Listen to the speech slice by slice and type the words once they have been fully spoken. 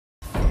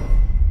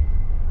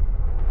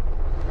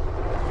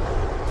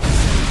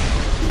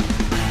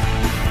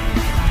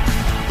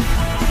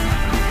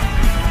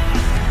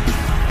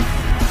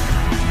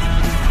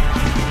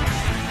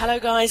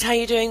guys, how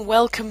you doing?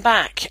 Welcome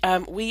back.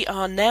 We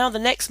are now the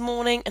next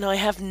morning and I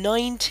have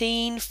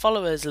 19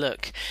 followers.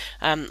 Look,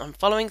 I'm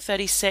following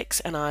 36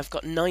 and I've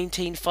got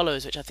 19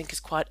 followers, which I think is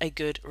quite a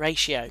good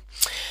ratio.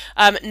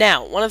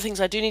 Now, one of the things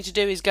I do need to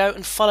do is go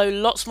and follow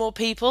lots more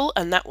people,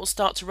 and that will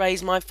start to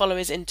raise my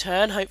followers in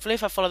turn, hopefully,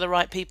 if I follow the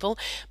right people.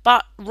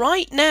 But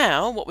right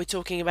now, what we're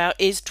talking about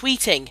is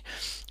tweeting.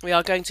 We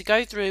are going to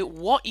go through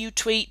what you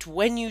tweet,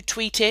 when you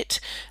tweet it,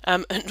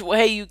 and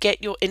where you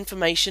get your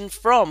information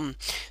from.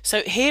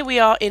 So here we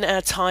are in our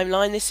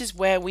timeline. This is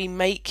where we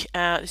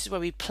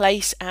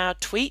place our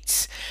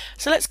tweets.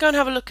 So let's go and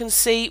have a look and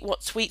see what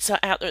tweets are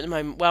out there at the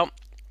moment. Well,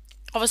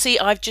 obviously,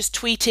 I've just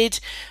tweeted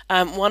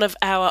one of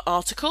our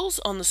articles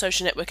on the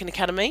Social Networking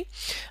Academy,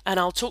 and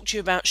I'll talk to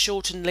you about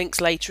shortened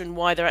links later and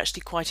why they're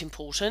actually quite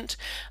important.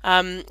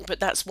 But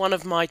that's one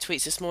of my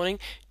tweets this morning.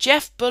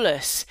 Jeff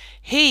Bullis,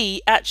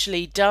 he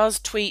actually does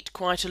tweet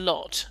quite a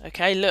lot.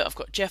 Okay, look, I've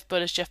got Jeff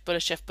Bullis, Jeff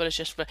Bullis, Jeff Bullis,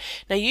 Jeff Bullis.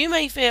 Now you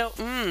may feel,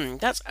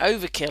 that's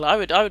overkill. I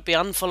would be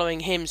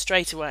unfollowing him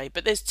straight away.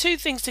 But there's two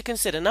things to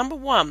consider. Number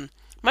one,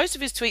 most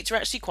of his tweets are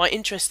actually quite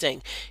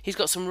interesting. He's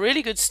got some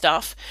really good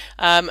stuff,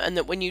 and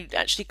that when you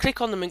actually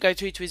click on them and go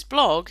through to his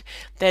blog,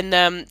 then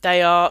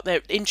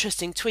they're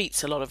interesting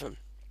tweets, a lot of them.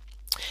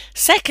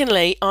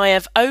 Secondly,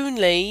 I'm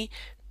only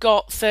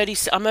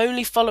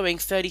following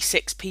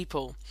 36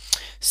 people.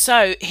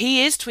 So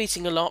he is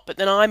tweeting a lot, but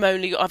then I've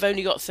only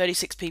got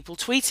 36 people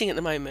tweeting at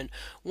the moment.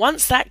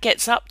 Once that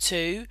gets up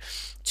to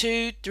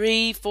 2,000,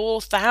 3,000,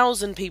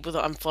 4,000 people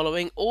that I'm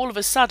following, all of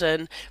a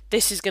sudden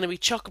this is going to be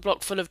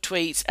chock-a-block full of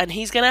tweets, and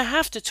he's going to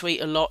have to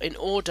tweet a lot in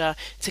order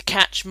to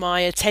catch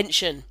my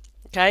attention.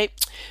 Okay,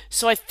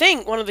 so I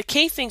think one of the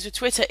key things with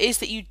Twitter is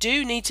that you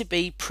do need to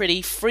be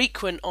pretty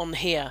frequent on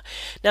here.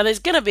 Now, there's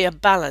going to be a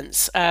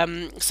balance.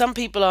 Some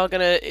people are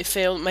going to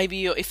feel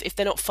maybe if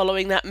they're not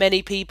following that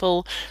many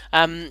people,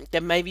 then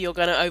maybe you're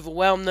going to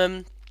overwhelm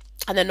them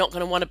and they're not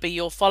going to want to be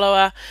your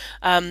follower.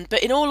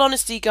 But in all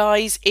honesty,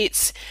 guys,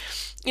 it's,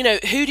 you know,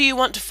 who do you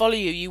want to follow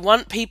you? You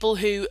want people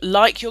who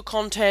like your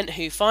content,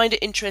 who find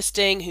it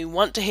interesting, who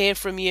want to hear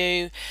from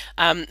you,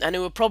 and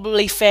who are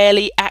probably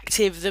fairly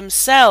active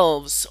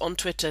themselves on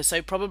Twitter,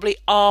 so probably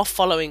are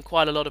following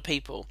quite a lot of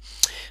people.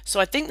 So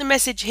I think the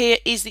message here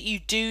is that you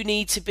do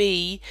need to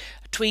be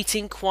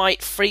tweeting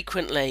quite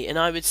frequently, and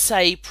I would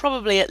say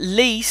probably at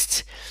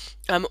least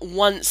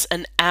once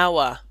an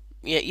hour.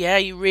 Yeah,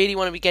 you really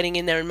want to be getting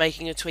in there and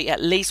making a tweet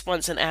at least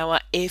once an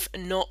hour, if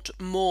not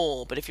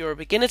more. But if you're a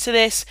beginner to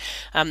this,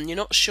 you're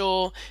not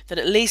sure, then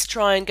at least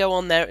try and go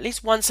on there at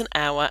least once an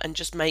hour and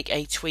just make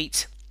a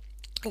tweet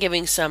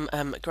giving some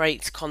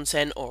great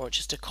content or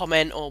just a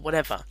comment or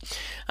whatever.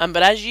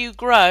 But as you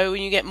grow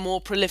and you get more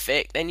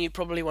prolific, then you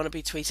probably want to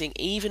be tweeting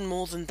even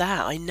more than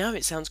that. I know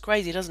it sounds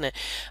crazy, doesn't it?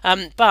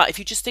 But if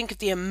you just think of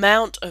the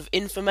amount of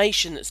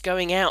information that's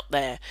going out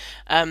there,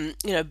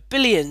 you know,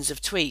 billions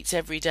of tweets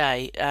every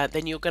day,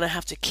 then you're going to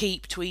have to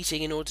keep tweeting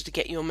in order to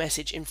get your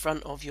message in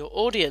front of your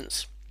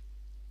audience.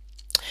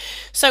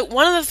 So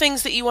one of the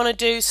things that you want to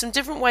do, some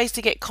different ways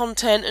to get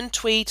content and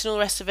tweet and all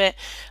the rest of it,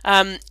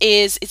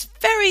 is it's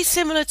very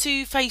similar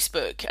to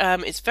Facebook.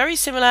 It's very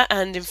similar,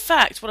 and in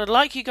fact what I'd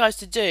like you guys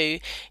to do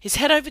is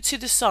head over to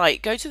the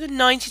site, go to the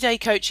 90-day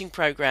coaching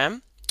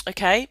program,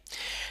 okay,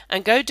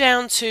 and go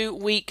down to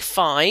week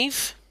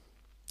 5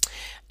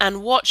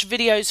 and watch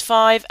videos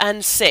 5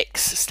 and 6,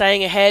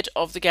 staying ahead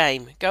of the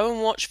game. Go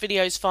and watch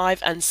videos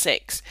 5 and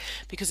 6,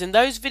 because in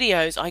those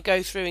videos I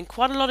go through in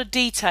quite a lot of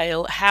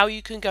detail how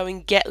you can go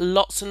and get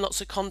lots and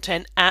lots of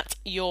content at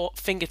your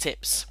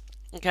fingertips.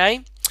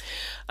 Okay,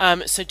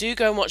 so do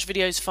go and watch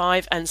videos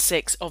 5 and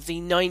 6 of the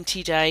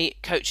 90-day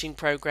coaching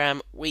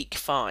program, week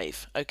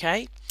 5.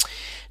 Okay.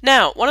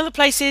 Now, one of the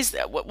places,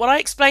 what I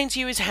explained to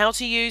you is how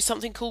to use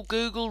something called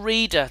Google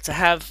Reader to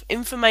have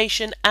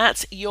information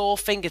at your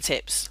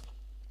fingertips.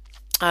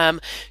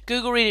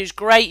 Google Reader is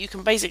great. You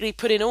can basically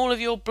put in all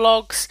of your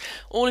blogs,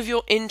 all of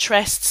your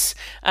interests,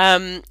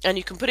 and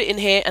you can put it in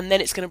here, and then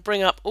it's going to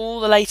bring up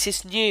all the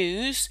latest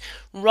news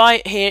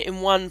right here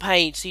in one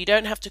page. So you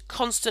don't have to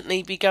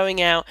constantly be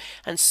going out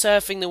and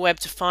surfing the web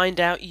to find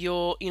out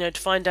to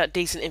find out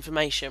decent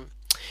information.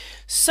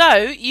 So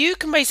you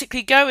can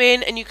basically go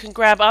in and you can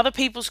grab other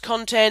people's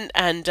content,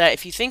 and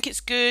if you think it's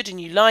good and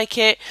you like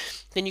it,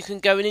 then you can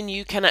go in and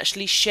you can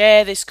actually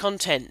share this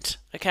content.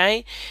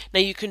 Okay, now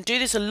you can do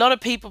this. A lot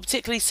of people,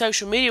 particularly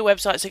social media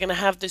websites, are going to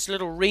have this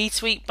little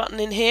retweet button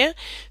in here,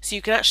 so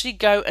you can actually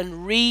go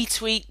and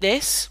retweet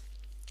this,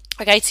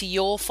 okay, to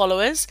your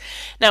followers.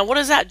 Now, what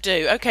does that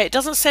do? Okay, it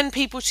doesn't send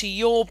people to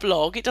your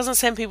blog, it doesn't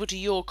send people to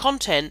your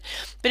content,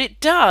 but it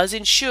does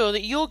ensure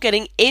that you're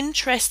getting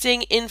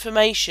interesting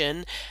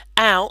information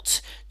out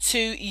to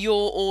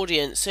your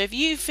audience. So if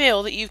you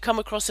feel that you've come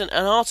across an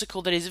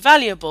article that is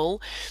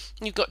valuable,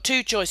 you've got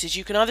two choices.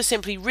 You can either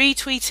simply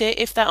retweet it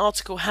if that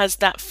article has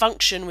that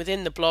function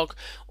within the blog,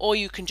 or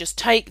you can just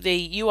take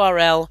the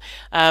URL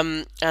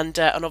and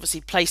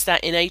obviously place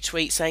that in a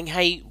tweet saying,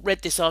 hey,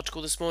 read this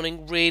article this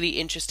morning, really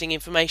interesting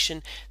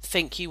information,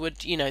 think you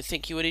would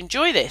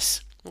enjoy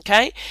this.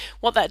 Okay,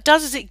 what that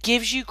does is it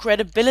gives you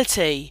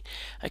credibility.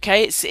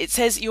 Okay, it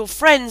says your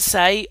friends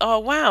say, oh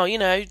wow, you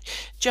know,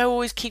 Joe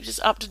always keeps us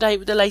up to date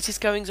with the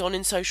latest goings on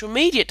in social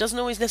media. It doesn't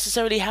always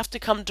necessarily have to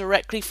come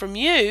directly from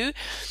you.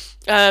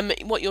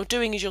 What you're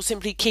doing is you're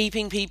simply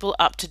keeping people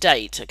up to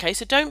date. Okay,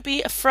 so don't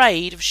be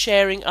afraid of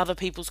sharing other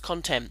people's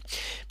content.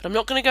 But I'm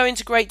not going to go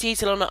into great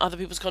detail on other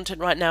people's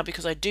content right now,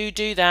 because I do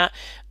that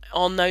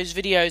on those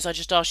videos I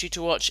just asked you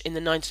to watch in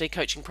the 90-day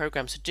coaching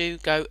program. So do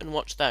go and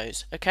watch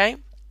those. Okay.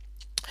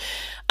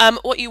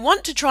 What you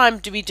want to try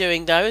and be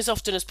doing, though, as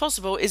often as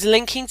possible, is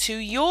linking to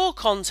your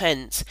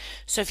content.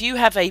 So if you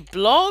have a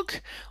blog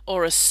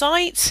or a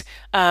site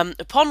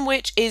upon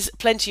which is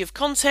plenty of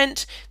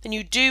content, then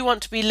you do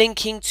want to be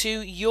linking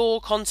to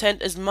your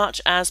content as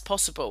much as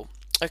possible.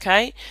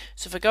 Okay,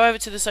 so if I go over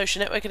to the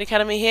Social Networking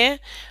Academy here,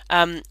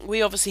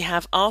 we obviously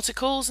have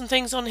articles and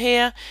things on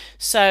here.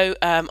 So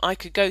I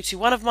could go to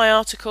one of my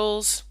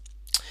articles.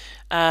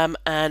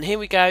 And here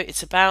we go.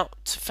 It's about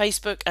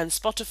Facebook and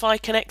Spotify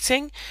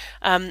connecting,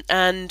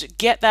 and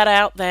get that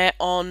out there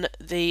on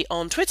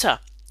Twitter.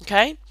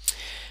 Okay.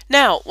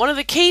 Now, one of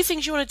the key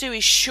things you want to do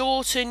is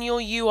shorten your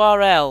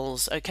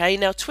URLs. Okay.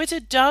 Now, Twitter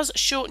does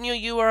shorten your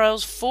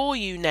URLs for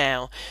you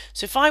now.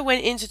 So if I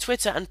went into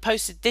Twitter and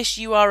posted this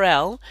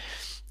URL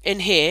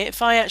in here,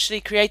 if I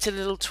actually created a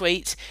little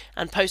tweet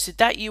and posted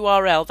that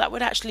URL, that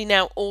would actually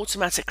now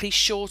automatically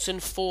shorten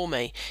for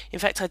me. In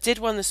fact, I did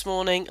one this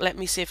morning. Let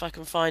me see if I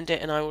can find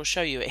it and I will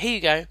show you it. Here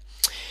you go.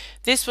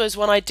 This was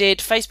when I did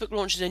Facebook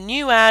launches a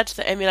new ad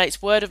that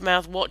emulates word of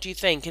mouth. What do you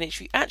think? And if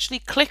you actually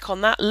click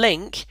on that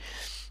link,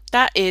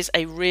 that is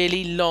a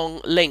really long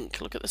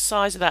link. Look at the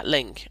size of that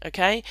link.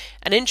 Okay,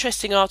 an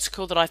interesting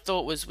article that I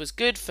thought was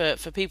good for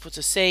people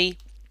to see,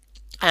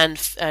 and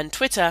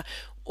Twitter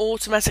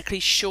automatically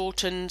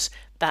shortens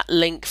that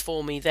link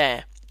for me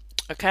there.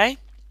 Okay.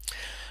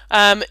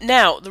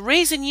 Now, the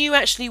reason you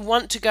actually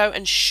want to go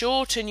and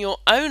shorten your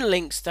own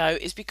links, though,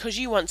 is because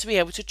you want to be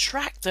able to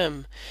track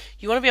them.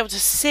 You want to be able to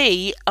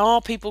see,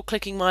 are people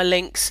clicking my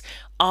links?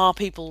 Are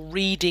people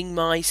reading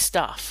my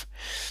stuff?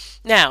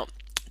 Now,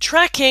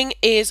 tracking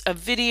is a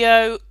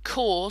video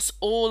course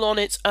all on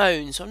its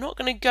own, so I'm not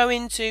going to go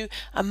into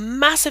a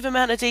massive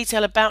amount of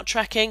detail about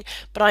tracking,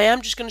 but I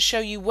am just going to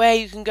show you where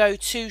you can go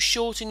to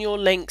shorten your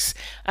links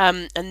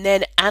and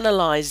then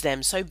analyze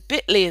them. So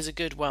Bitly is a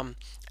good one.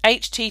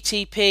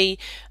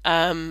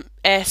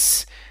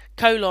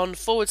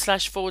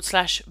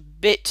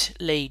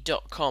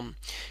 https://bit.ly.com.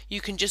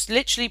 You can just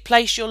literally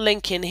place your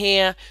link in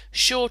here,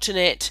 shorten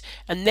it,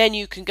 and then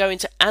you can go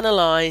into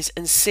analyze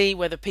and see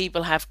whether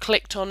people have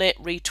clicked on it,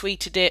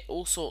 retweeted it,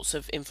 all sorts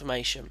of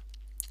information.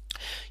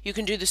 You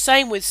can do the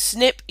same with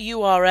snip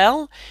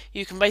URL.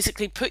 You can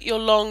basically put your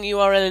long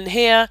URL in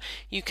here,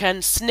 you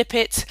can snip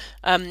it,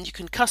 you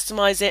can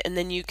customize it, and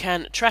then you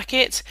can track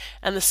it.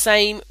 And the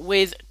same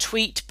with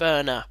tweet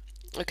burner.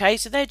 Okay,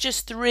 so they're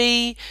just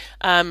three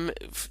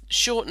link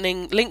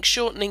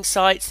shortening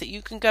sites that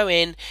you can go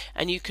in,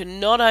 and you can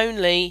not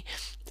only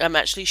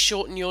actually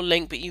shorten your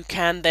link, but you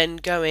can then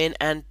go in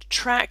and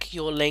track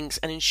your links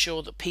and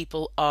ensure that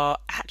people are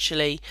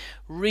actually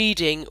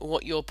reading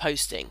what you're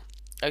posting.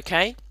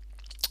 Okay.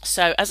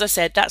 So as I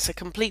said, that's a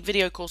complete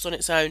video course on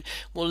its own.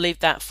 We'll leave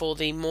that for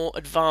the more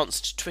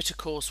advanced Twitter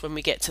course when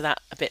we get to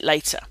that a bit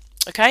later.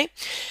 Okay,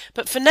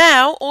 but for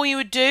now, all you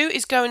would do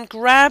is go and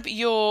grab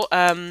your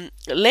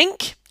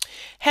link,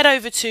 head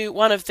over to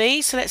one of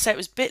these. So let's say it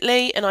was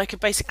Bitly, and I could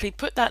basically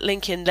put that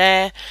link in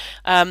there,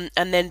 and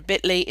then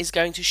Bitly is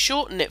going to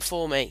shorten it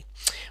for me.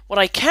 What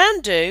I can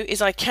do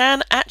is I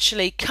can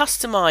actually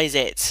customize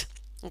it.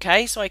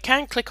 Okay, so I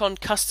can click on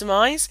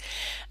customize,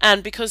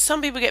 and because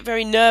some people get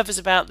very nervous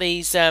about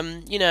these,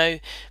 you know,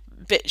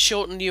 bit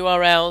shortened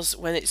URLs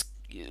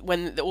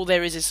when all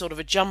there is sort of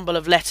a jumble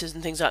of letters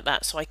and things like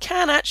that. So I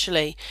can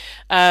actually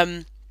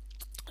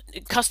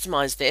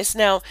customize this.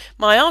 Now,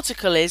 my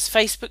article is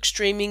Facebook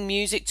streaming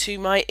music to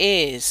my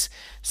ears.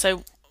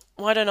 So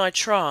why don't I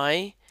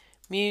try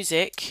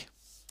music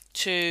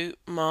to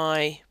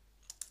my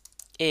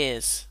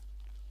ears?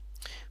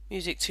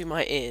 Music to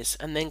my ears,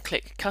 and then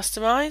click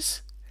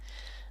customize.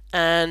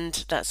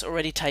 And that's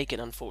already taken,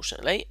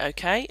 unfortunately.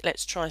 Okay,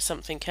 let's try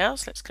something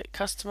else. Let's click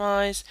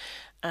customize,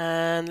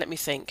 and let me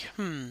think.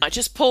 I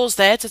just paused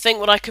there to think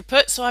what I could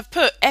put. So I've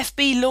put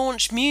FB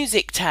launch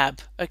music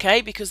tab, okay,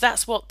 because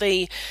that's what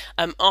the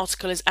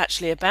article is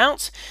actually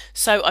about.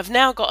 So I've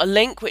now got a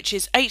link which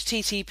is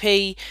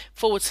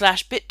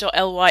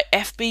http://bit.ly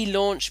FB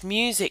launch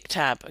music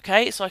tab.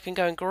 Okay, so I can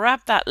go and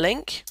grab that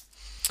link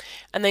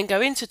and then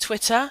go into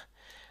Twitter,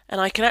 and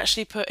I can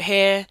actually put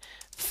here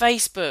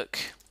Facebook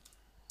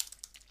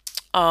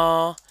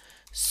are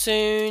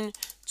soon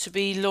to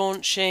be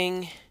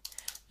launching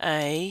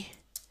a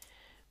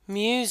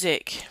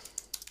music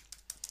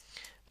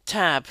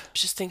tab.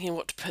 Just thinking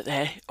what to put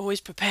there.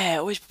 Always prepare,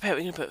 always prepare.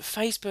 We're going to put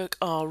Facebook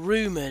are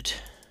rumoured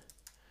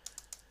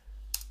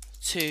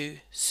to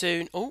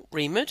soon,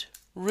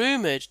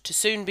 rumoured to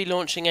soon be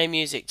launching a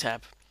music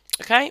tab.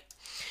 Okay,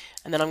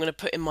 and then I'm going to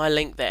put in my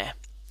link there.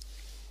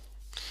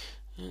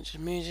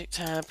 Music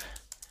tab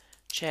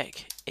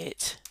check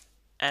it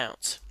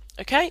out.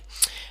 Okay,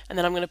 and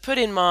then I'm going to put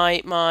in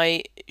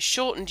my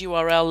shortened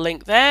URL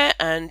link there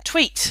and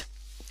tweet.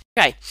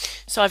 Okay,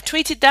 so I've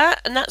tweeted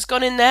that and that's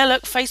gone in there.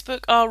 Look,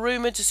 Facebook are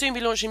rumoured to soon be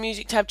launching a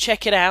music tab,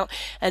 check it out.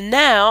 And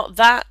now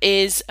that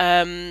is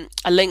a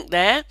link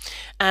there.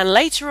 And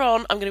later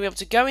on, I'm going to be able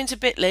to go into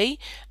Bitly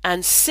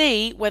and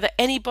see whether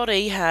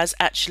anybody has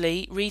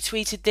actually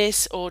retweeted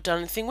this or done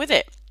anything with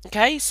it.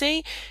 Okay,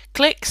 see,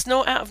 clicks,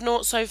 0 out of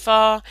 0 so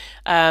far.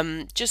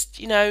 Just,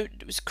 you know,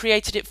 it was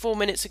created it 4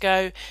 minutes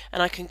ago,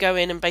 and I can go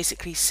in and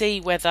basically see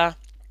whether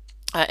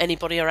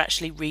anybody are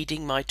actually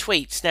reading my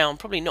tweets. Now, I'm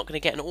probably not going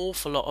to get an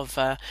awful lot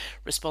of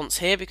response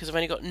here because I've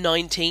only got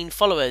 19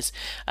 followers.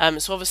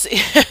 So obviously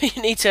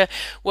you need to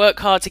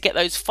work hard to get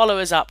those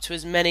followers up to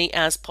as many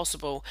as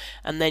possible,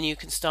 and then you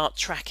can start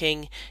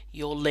tracking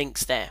your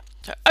links there.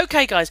 So,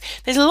 okay guys,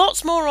 there's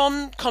lots more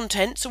on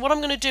content, so what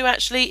I'm going to do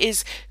actually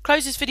is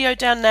close this video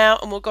down now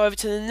and we'll go over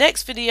to the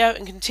next video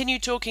and continue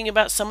talking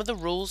about some of the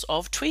rules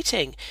of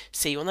tweeting.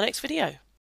 See you on the next video.